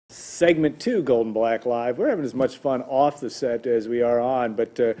segment 2, Golden Black Live. We're having as much fun off the set as we are on,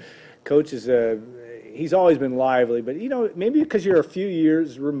 but Coach is he's always been lively. But, you know, maybe because you're a few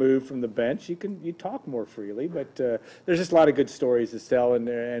years removed from the bench, you talk more freely. But there's just a lot of good stories to tell in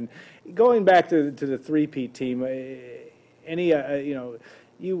there. And going back to the three-peat team,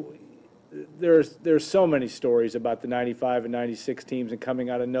 there's so many stories about the 95 and 96 teams and coming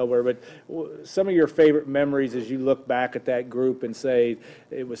out of nowhere, but some of your favorite memories as you look back at that group and say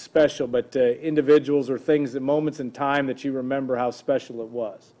it was special, but individuals or things, the moments in time that you remember how special it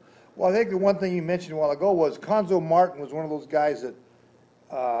was. Well, I think the one thing you mentioned a while ago was Conzo Martin was one of those guys that,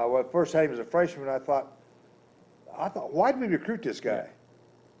 when I first had him as a freshman, I thought, why did we recruit this guy?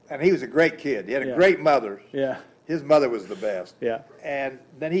 And he was a great kid. He had a great mother. Yeah. His mother was the best. Yeah. And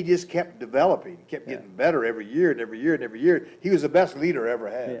then he just kept developing, kept getting better every year and every year and every year. He was the best leader I ever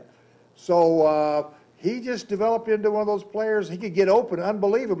had. Yeah. So he just developed into one of those players. He could get open,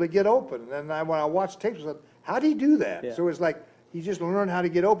 unbelievably get open. And when I watched tapes, I said, how did he do that? Yeah. So it's like he just learned how to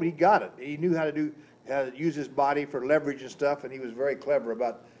get open. He got it. He knew how to use his body for leverage and stuff, and he was very clever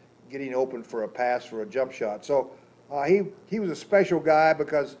about getting open for a pass, for a jump shot. So he was a special guy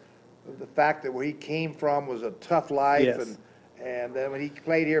because the fact that where he came from was a tough life, yes. and then when he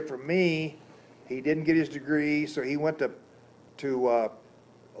played here for me, he didn't get his degree, so he went to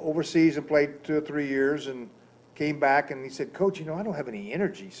overseas and played 2 or 3 years and came back, and he said, Coach, you know, I don't have any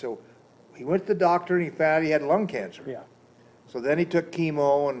energy. So he went to the doctor and he found out he had lung cancer. Yeah. So then he took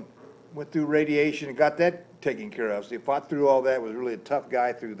chemo and went through radiation and got that taken care of. So he fought through all that, was really a tough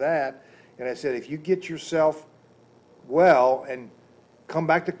guy through that. And I said, if you get yourself well and come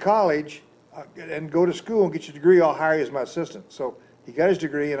back to college and go to school and get your degree, I'll hire you as my assistant. So he got his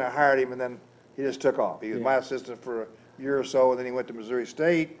degree and I hired him, and then he just took off. He was my assistant for a year or so, and then he went to Missouri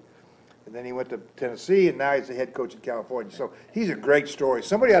State, and then he went to Tennessee, and now he's the head coach in California. So he's a great story.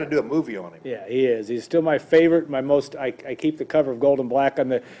 Somebody ought to do a movie on him. Yeah, he is. He's still my favorite, my most. I keep the cover of Gold and Black on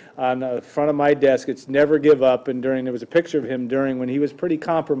the front of my desk. It's Never Give Up. And there was a picture of him when he was pretty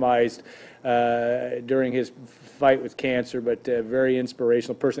compromised during his fight with cancer, but a very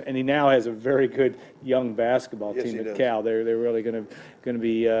inspirational person. And he now has a very good young basketball team at Cal. They're really going to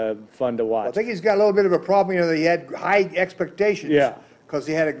be fun to watch. I think he's got a little bit of a problem. You know, he had high expectations. Yeah. Because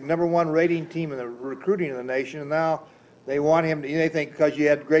he had a #1 rating team in the recruiting in the nation, and now they want him to, they think because you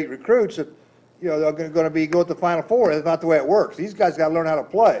had great recruits that, you know, they're going to go to the Final Four. That's not the way it works. These guys got to learn how to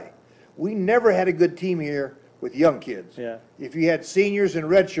play. We never had a good team here with young kids. Yeah. If you had seniors and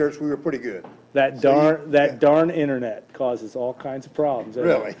red shirts, we were pretty good. That darn internet causes all kinds of problems.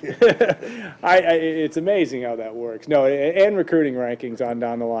 Really? It's amazing how that works. No, and recruiting rankings on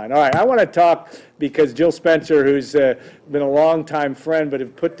down the line. All right, I want to talk because Jill Spencer, who's been a longtime friend, but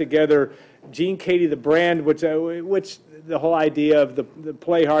have put together Gene Keady, the brand, which the whole idea of the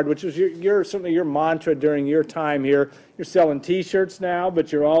play hard, which was certainly your mantra during your time here. You're selling T-shirts now,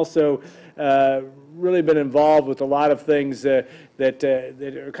 but you're also really been involved with a lot of things that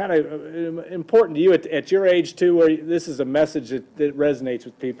are kind of important to you at your age too, where this is a message that resonates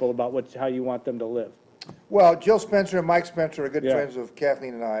with people about how you want them to live. Well, Jill Spencer and Mike Spencer are good friends of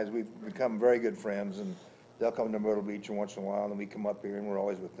Kathleen and I. We've become very good friends, and they'll come to Myrtle Beach once in a while, and we come up here, and we're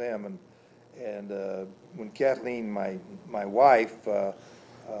always with them. And when Kathleen, my wife,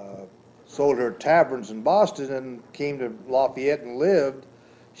 sold her taverns in Boston and came to Lafayette and lived,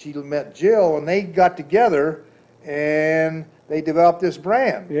 she met Jill, and they got together, and they developed this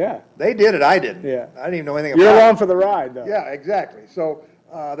brand. Yeah. They did it. I didn't. Yeah. I didn't even know anything about it. You're along for the ride, though. Yeah, exactly. So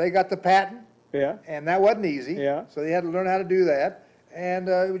they got the patent. Yeah. And that wasn't easy. Yeah. So they had to learn how to do that. And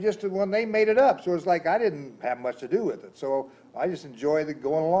it was just when they made it up. So it's like I didn't have much to do with it. So I just enjoyed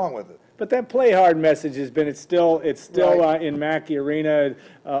going along with it. But that play hard message has been, it's still Right. In Mackey Arena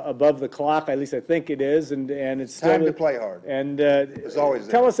above the clock, at least I think it is, and it's still Time to play hard. And it's always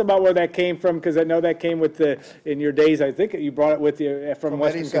tell there. us about where that came from, because I know that came with in your days. I think you brought it with you from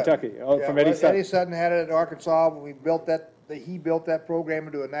Western Kentucky. Oh, yeah, from Eddie Sutton. Eddie Sutton had it at Arkansas. We built that. He built that program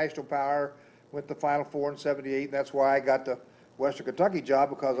into a national power. Went to Final Four in '78, and that's why I got the Western Kentucky job,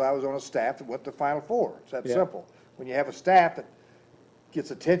 because I was on a staff that went to Final Four. It's that simple. When you have a staff that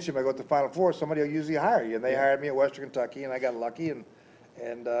gets attention by going to the Final Four, somebody will usually hire you. And they hired me at Western Kentucky, and I got lucky, and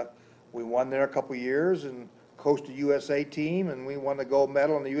we won there a couple of years and coached the USA team, and we won the gold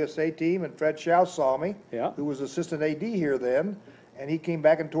medal on the USA team. And Fred Schaus saw me, who was assistant AD here then, and he came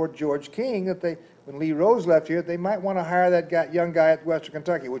back and told George King that when Lee Rose left here, they might want to hire that young guy at Western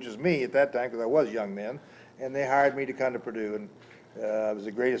Kentucky, which was me at that time because I was young then, and they hired me to come to Purdue, and it was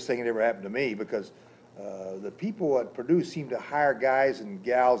the greatest thing that ever happened to me because the people at Purdue seemed to hire guys and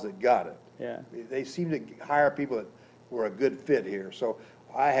gals that got it. Yeah. They seemed to hire people that were a good fit here. So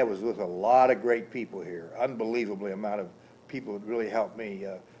I was with a lot of great people here, unbelievably amount of people that really helped me.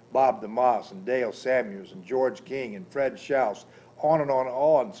 Bob DeMoss and Dale Samuels and George King and Fred Schaus, on and on and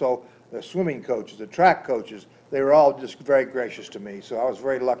on. So the swimming coaches, the track coaches, they were all just very gracious to me. So I was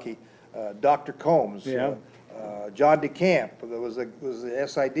very lucky. Dr. Combs, Yeah. John DeCamp, that was the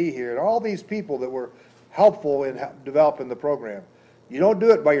SID here, and all these people that were helpful in developing the program. You don't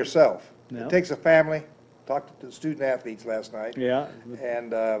do it by yourself. No. It takes a family. Talked to the student athletes last night. Yeah.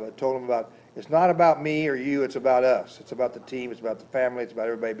 And I told them it's not about me or you, it's about us. It's about the team, it's about the family, it's about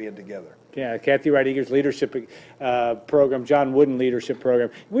everybody being together. Yeah, Kathy Wright Eager's leadership program, John Wooden leadership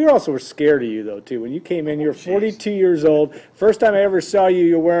program. We also were scared of you, though, too. When you came in, you were 42 years old. First time I ever saw you,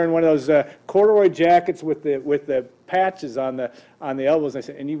 you were wearing one of those corduroy jackets with the patches on the elbows. And I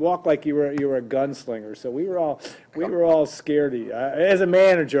said, and you walked like you were a gunslinger. So we were all scared of you. As a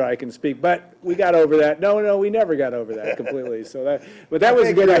manager, I can speak, but we got over that. No, we never got over that completely. But that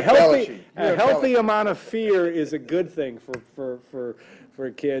was good. A healthy amount of fear is a good thing for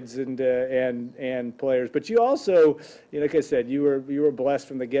kids and players. But you also, like I said, you were blessed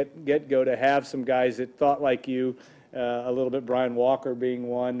from the get-go to have some guys that thought like you a little bit. Brian Walker being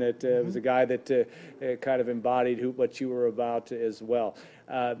one that was a guy that kind of embodied what you were about as well.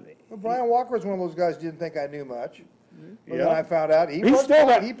 Well, Brian Walker was one of those guys who didn't think I knew much. But Yeah. then I found out he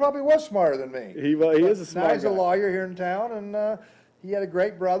probably was smarter than me. He is a smart Now he's guy. a lawyer here in town, and he had a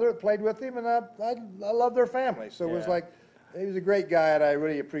great brother that played with him, and I love their family. So it was Yeah. like, he was a great guy, and I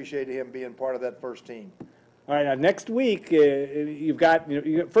really appreciated him being part of that first team. All right, now next week you've got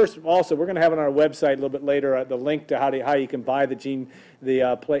first also we're going to have on our website a little bit later the link to how you can buy the Gene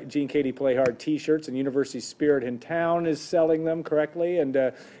Keady Play Hard T-shirts, and University Spirit in town is selling them correctly and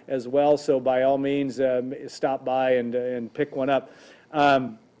as well. So by all means stop by and pick one up.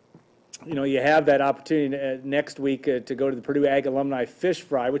 You have that opportunity next week to go to the Purdue Ag Alumni Fish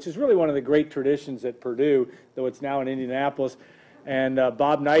Fry, which is really one of the great traditions at Purdue, though it's now in Indianapolis. And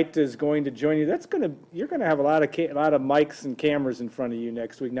Bob Knight is going to join you. You're going to have a lot of mics and cameras in front of you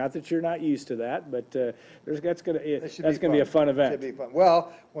next week. Not that you're not used to that, but that's going to be a fun event. Should be fun.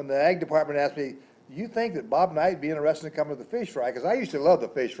 Well, when the Ag department asked me, "Do you think that Bob Knight would be interested in coming to the fish fry?" Because I used to love the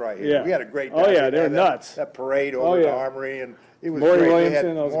fish fry here. Yeah. We had a great time. Oh yeah, We they're had nuts. That parade over yeah. the Armory, and it was Maury great.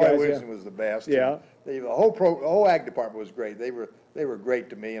 Williamson, those Maury guys, Williamson yeah. was the best. Yeah. The whole Ag department was great. They were great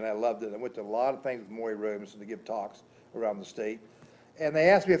to me, and I loved it. I went to a lot of things with Maury Williamson to give talks around the state. And they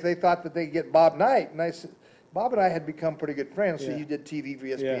asked me if they thought that they could get Bob Knight, and I said, Bob and I had become pretty good friends. So Yeah. you did TV for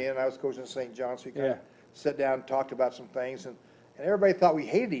ESPN, Yeah. and I was coaching at St. John's, so we kind Yeah. of sat down and talked about some things, and everybody thought we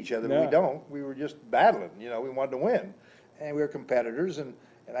hated each other, but No. we don't. We were just battling, we wanted to win, and we were competitors, and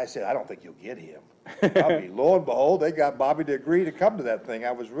I said, I don't think you'll get him. Lo and behold, they got Bobby to agree to come to that thing.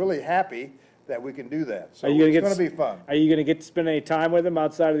 I was really happy that we can do that. So it's going to be fun. Are you going to get to spend any time with him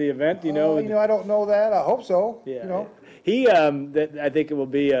outside of the event? I don't know that. I hope so. Yeah. He, I think it will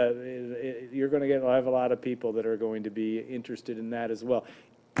be, you're going to have a lot of people that are going to be interested in that as well.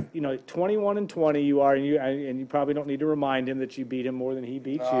 21-20 you are, and you probably don't need to remind him that you beat him more than he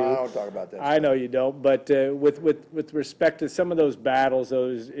beat you. I don't talk about that. I know you don't, but with respect to some of those battles,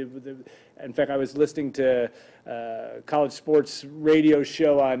 in fact, I was listening to college sports radio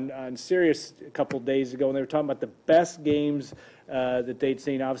show on Sirius a couple days ago, and they were talking about the best games that they'd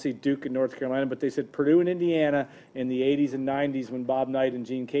seen, obviously Duke and North Carolina, but they said Purdue and Indiana in the 80s and 90s when Bob Knight and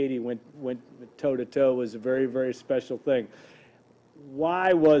Gene Keady went toe-to-toe was a very, very special thing.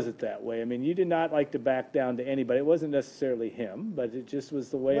 Why was it that way? I mean, you did not like to back down to anybody. It wasn't necessarily him, but it just was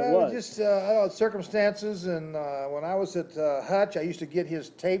the way it was. Just, I don't know, circumstances, and when I was at Hutch, I used to get his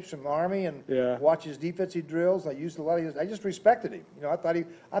tapes from the Army and watch his defensive drills. I used a lot of his, I just respected him. I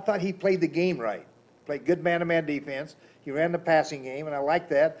thought he played the game right. Played good man-to-man defense. He ran the passing game, and I liked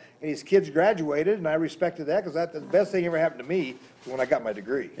that. And his kids graduated, and I respected that because that's the best thing ever happened to me when I got my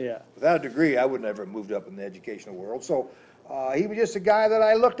degree. Yeah. Without a degree, I would never have moved up in the educational world. So he was just a guy that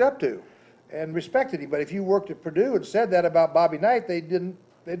I looked up to and respected him. But if you worked at Purdue and said that about Bobby Knight,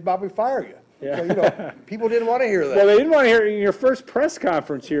 they'd probably fire you. Yeah. So, people didn't want to hear that. Well, they didn't want to hear in your first press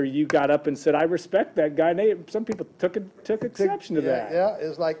conference here. You got up and said, "I respect that guy." And some people took exception to that. Yeah,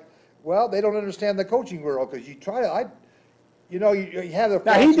 it's like, well, they don't understand the coaching world because you try to, you have the.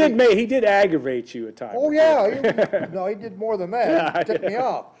 Now he did aggravate you at times. Oh yeah, he did more than that. Yeah, He ticked me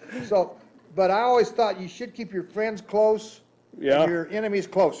off. So, but I always thought you should keep your friends close, Yeah. and your enemies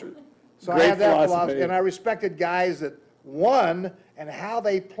closer. So Great I had that philosophy. philosophy, and I respected guys that won, and how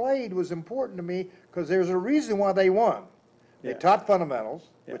they played was important to me because there's a reason why they won. They Yeah. taught fundamentals,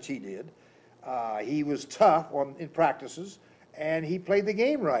 which he did. He was tough in practices, and he played the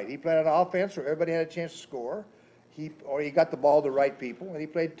game right. He played an offense where everybody had a chance to score, he got the ball to the right people, and he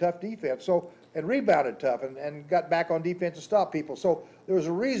played tough defense. So, and rebounded tough, and got back on defense to stop people. So there was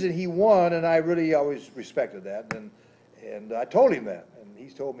a reason he won, and I really always respected that. And I told him that, and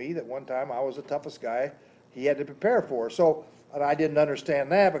he told me that one time I was the toughest guy he had to prepare for. So, and I didn't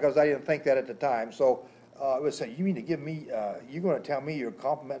understand that because I didn't think that at the time. So it was saying, you mean to give me, you're going to tell me you're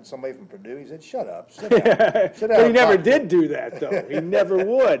complimenting somebody from Purdue? He said, shut up, sit down. Sit down, But he never did do that, though. He never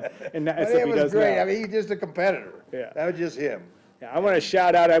would. And that's what it he was does great. now. I mean, he's just a competitor. Yeah. That was just him. Yeah, I want to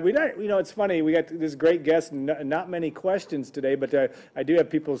shout out. It's funny. We got this great guest, and not many questions today, but I do have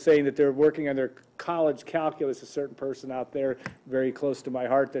people saying that they're working on their college calculus. A certain person out there, very close to my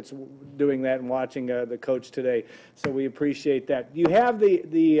heart, that's doing that and watching the coach today. So we appreciate that. You have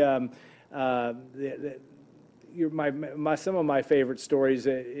some of my favorite stories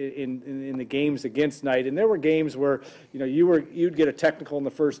in the games against Knight, and there were games where you'd get a technical in the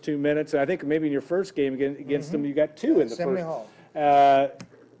first 2 minutes, and I think maybe in your first game against them you got two in the Assembly first. Hall.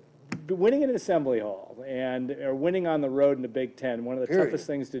 Winning in an Assembly Hall or winning on the road in the Big Ten, one of the toughest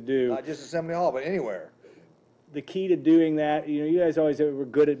things to do. Not just Assembly Hall, but anywhere. The key to doing that, you guys always were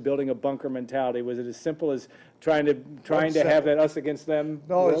good at building a bunker mentality. Was it as simple as trying to have that us against them?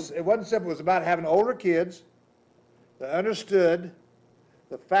 No, it wasn't simple. It was about having older kids that understood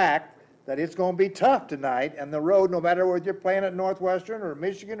the fact that it's going to be tough tonight, and the road, no matter whether you're playing at Northwestern or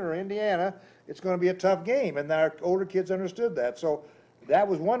Michigan or Indiana, it's going to be a tough game, and our older kids understood that. So that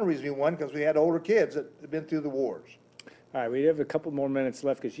was one reason we won, because we had older kids that had been through the wars. All right, we have a couple more minutes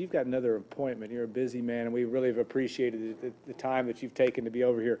left because you've got another appointment. You're a busy man, and we really have appreciated the time that you've taken to be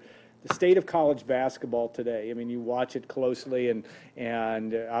over here. The state of college basketball today, I mean, you watch it closely,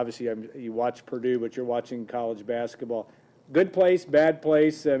 and obviously you watch Purdue, but you're watching college basketball. Good place, bad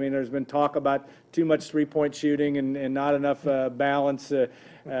place. I mean, there's been talk about too much three-point shooting and not enough balance.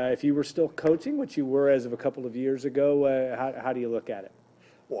 If you were still coaching, which you were as of a couple of years ago, how do you look at it?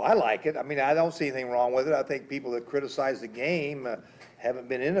 Well, I like it. I mean, I don't see anything wrong with it. I think people that criticize the game haven't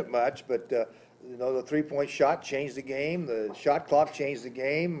been in it much, but the three-point shot changed the game. The shot clock changed the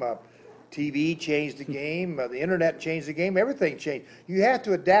game. TV changed the game. The internet changed the game. Everything changed. You have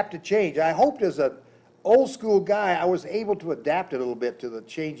to adapt to change. I hoped as an old school guy I was able to adapt a little bit to the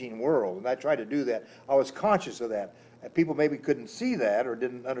changing world, and I tried to do that. I was conscious of that. And people maybe couldn't see that or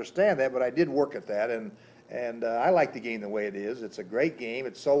didn't understand that, but I did work at that, and I like the game the way it is. It's a great game.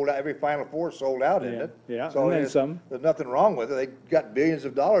 It's sold out. Every Final Four sold out, isn't it? Yeah, so and then some. There's nothing wrong with it. They got billions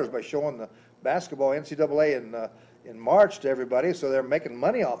of dollars by showing the basketball NCAA in March to everybody, so they're making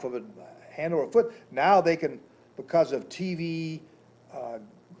money off of it, hand over foot. Now they can, because of TV,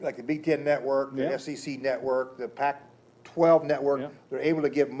 like the Big Ten Network, the SEC Network, the Pac-12 Network, they're able to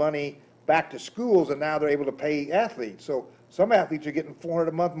give money back to schools, and now they're able to pay athletes. So some athletes are getting $400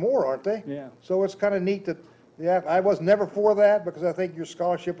 a month more, aren't they? Yeah. So it's kind of neat that, I was never for that because I think your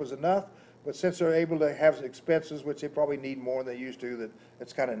scholarship was enough, but since they're able to have expenses, which they probably need more than they used to,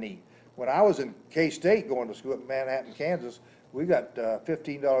 it's kind of neat. When I was in K-State going to school at Manhattan, Kansas, we got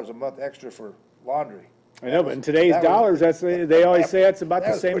 $15 a month extra for laundry. I know, but in today's dollars, they always say it's about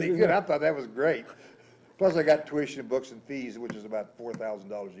the same. That was pretty good. I thought that was great. Plus, I got tuition and books and fees, which is about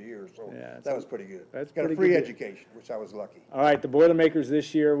 $4,000 a year, so that was pretty good. That's got a free education, which I was lucky. All right, the Boilermakers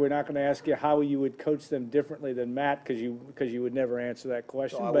this year, we're not going to ask you how you would coach them differently than Matt, because you would never answer that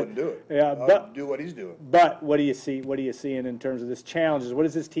question. No, I wouldn't do it. Yeah, I would do what he's doing. But what do you see? What are you seeing in terms of this challenges? What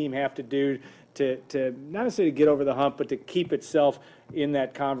does this team have to do to not necessarily get over the hump, but to keep itself in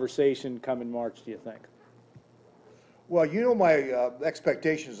that conversation come March? Do you think? Well, my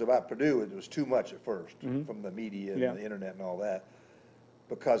expectations about Purdue, it was too much at first from the media and the internet and all that,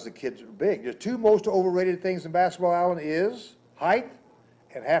 because the kids are big. The two most overrated things in basketball, Alan, is height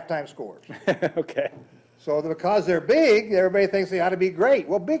and halftime scores. Okay. So because they're big, everybody thinks they ought to be great.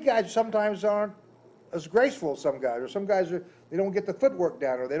 Well, big guys sometimes aren't as graceful as some guys, or some guys they don't get the footwork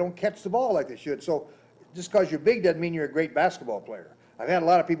down, or they don't catch the ball like they should. So just because you're big doesn't mean you're a great basketball player. I've had a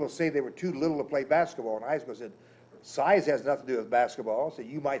lot of people say they were too little to play basketball in high school. I said, size has nothing to do with basketball. So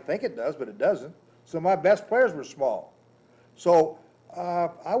you might think it does, but it doesn't. So my best players were small. So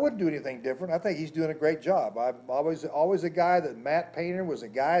I wouldn't do anything different. I think he's doing a great job. I'm always a guy that Matt Painter was a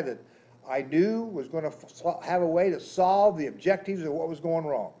guy that I knew was going to have a way to solve the objectives of what was going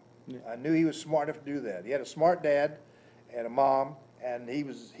wrong. Yeah. I knew he was smart enough to do that. He had a smart dad and a mom, and he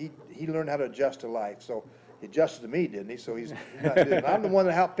learned how to adjust to life. So he adjusted to me, didn't he? So he's not doing it. I'm the one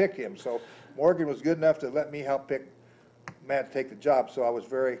that helped pick him. So Morgan was good enough to let me help pick Matt to take the job. So I was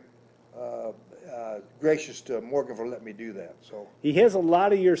very gracious to Morgan for letting me do that. So he has a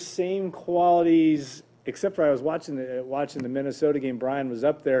lot of your same qualities, except for I was watching the Minnesota game. Brian was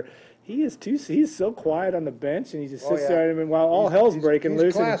up there. He is too. He's so quiet on the bench, and he just Oh, sits yeah. there. And while all hell's breaking He's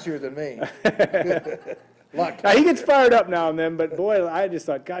loose, and classier than me. Lot now, he gets classier. fired up now and then. But boy, I just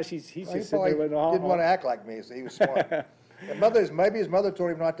thought, gosh, he's Well, just he sitting probably there letting all. didn't want to act like me, so he was smart. And maybe his mother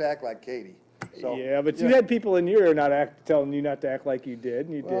told him not to act like Katie. So, Yeah, but you had people in your ear telling you not to act like you did,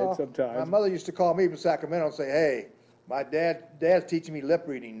 and you well, did sometimes. my mother used to call me from Sacramento and say, "Hey, my dad's teaching me lip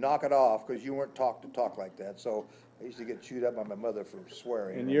reading. Knock it off, because you weren't taught to talk like that." So I used to get chewed up by my mother for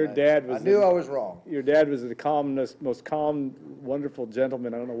swearing. And your dad I was knew I was wrong. Your dad was the calmest, most calm, wonderful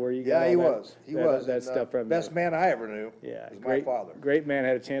gentleman. I don't know where you got Yeah, all he that, was. He that, was. that And, stuff from. best man I ever knew. Yeah, was great, my father. great man.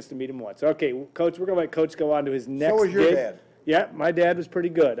 Had a chance to meet him once. Okay, Coach, we're going to let Coach go on to his next was your gig. dad. Yeah, my dad was pretty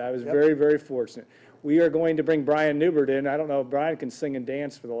good. I was very, very fortunate. We are going to bring Brian Newbert in. I don't know if Brian can sing and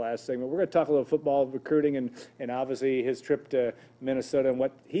dance for the last segment. We're going to talk a little football recruiting and obviously his trip to Minnesota and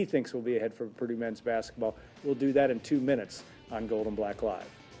what he thinks will be ahead for Purdue men's basketball. We'll do that in 2 minutes on Gold and Black Live.